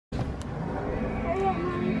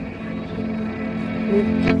We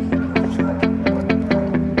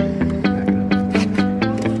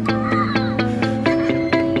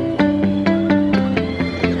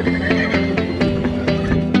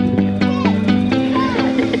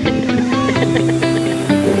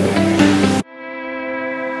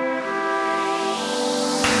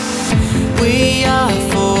are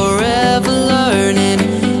forever learning,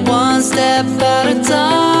 one step at a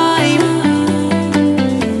time.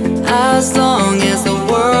 As long as the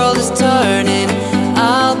world is turning,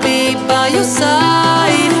 I'll be by your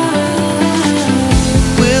side.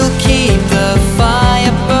 We'll keep the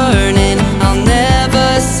fire burning, I'll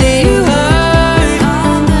never see you hurt.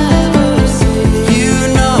 You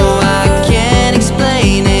know I can't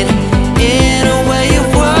explain it in a way of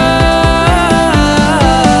words.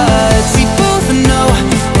 We both know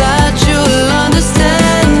that you'll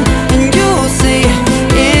understand, and you'll see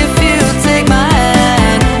if you take my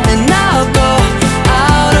hand, and I'll go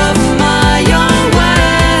out of my own way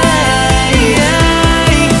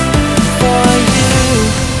for you.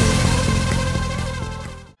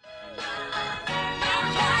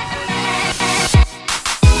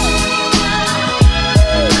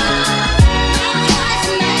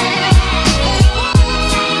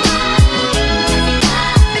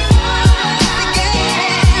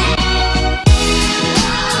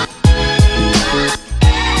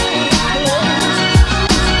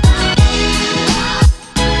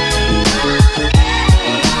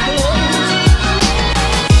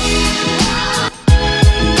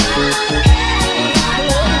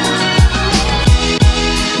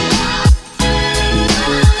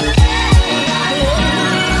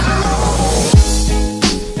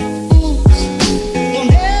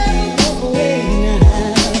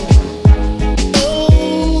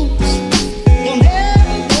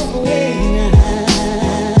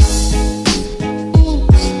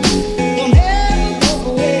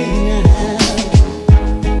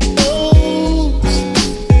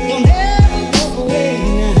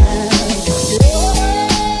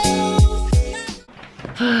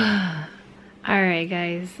 Alright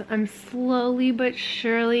guys, I'm slowly but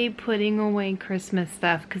surely putting away Christmas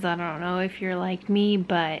stuff because I don't know if you're like me,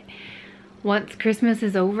 but once Christmas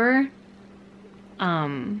is over,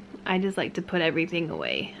 I just like to put everything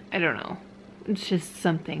away. I don't know. It's just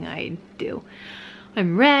something I do.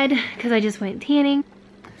 I'm red because I just went tanning,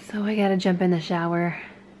 so I gotta jump in the shower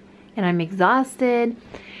and I'm exhausted.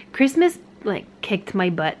 Christmas like kicked my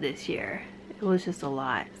butt this year. It was just a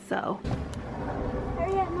lot, so.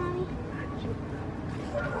 Hurry up, Mommy.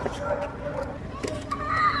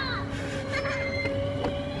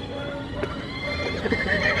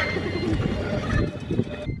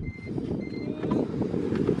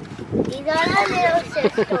 These are our little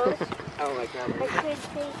sisters. I don't like that one.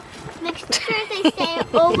 Make sure they stay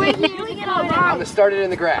over here. I'm gonna start it in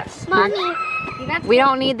the grass. Mommy. We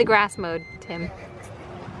don't need the grass mode, Tim.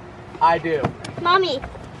 I do. Mommy,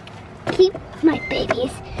 keep my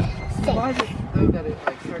babies safe. Why is it like that it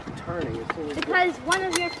like starts turning as soon as Because one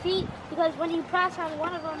of your feet, because when you press on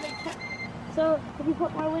one of them, they turn. So if you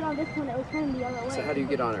put more weight on this one, it will turn the other way. So how do you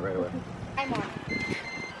get on it right away? I'm on.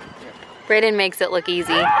 Brayden makes it look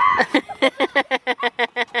easy.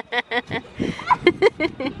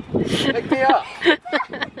 Pick me up.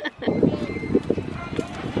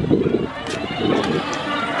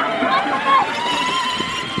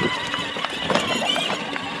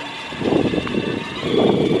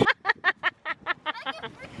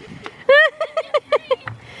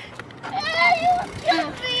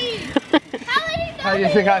 How do you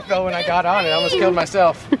think I felt when I got on it? I almost killed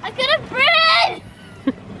myself. I could have breathed!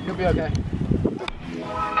 You'll be okay.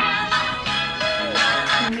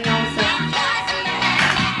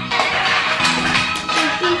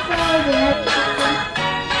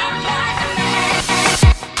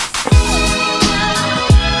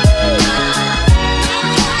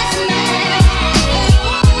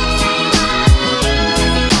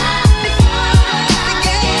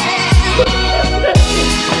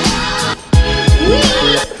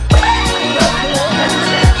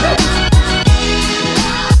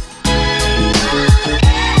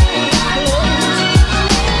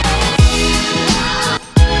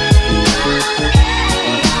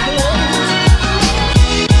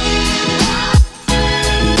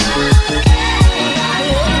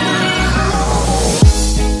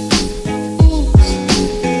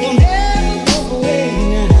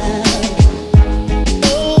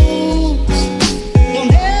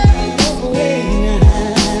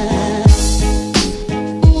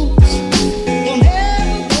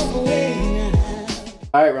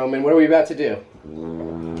 All right, Roman, what are we about to do?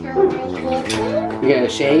 Turn You gonna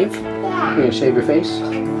shave? You gonna shave your face? You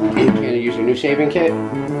gonna use your new shaving kit?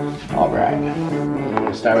 Alright. I'm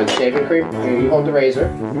gonna start with the shaving cream. Here, you hold the razor.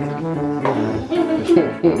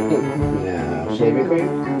 Now, shaving cream.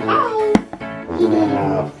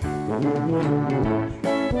 Now.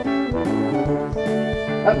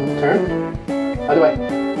 Up, turn. Other way.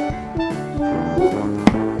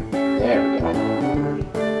 There we go.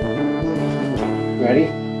 Ready?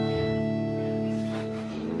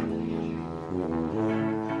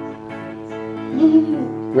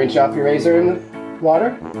 Rinse off your razor in the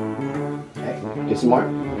water. Okay, get some more.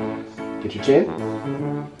 Get your chin.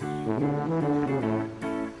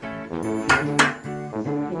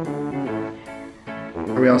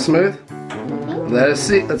 Are we all smooth? Let us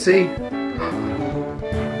see. Let's see.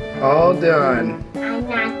 All done. I'm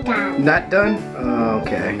not done. Not done?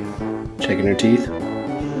 Okay. Checking her teeth.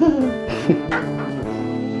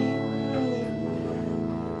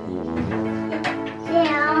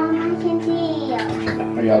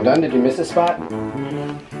 Are y'all done? Did you miss a spot?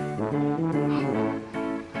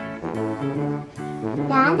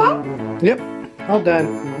 Done? Yep. All done.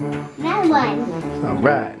 Another one.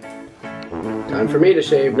 Alright. Time for me to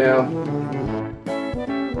shave now.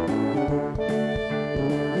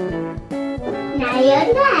 Now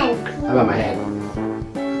you're done. How about my head?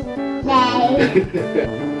 No.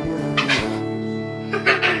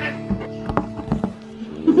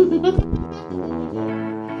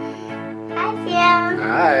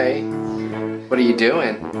 Hi. What are you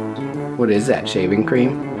doing? What is that, shaving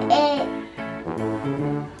cream? It's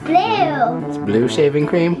blue. It's blue shaving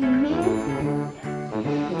cream?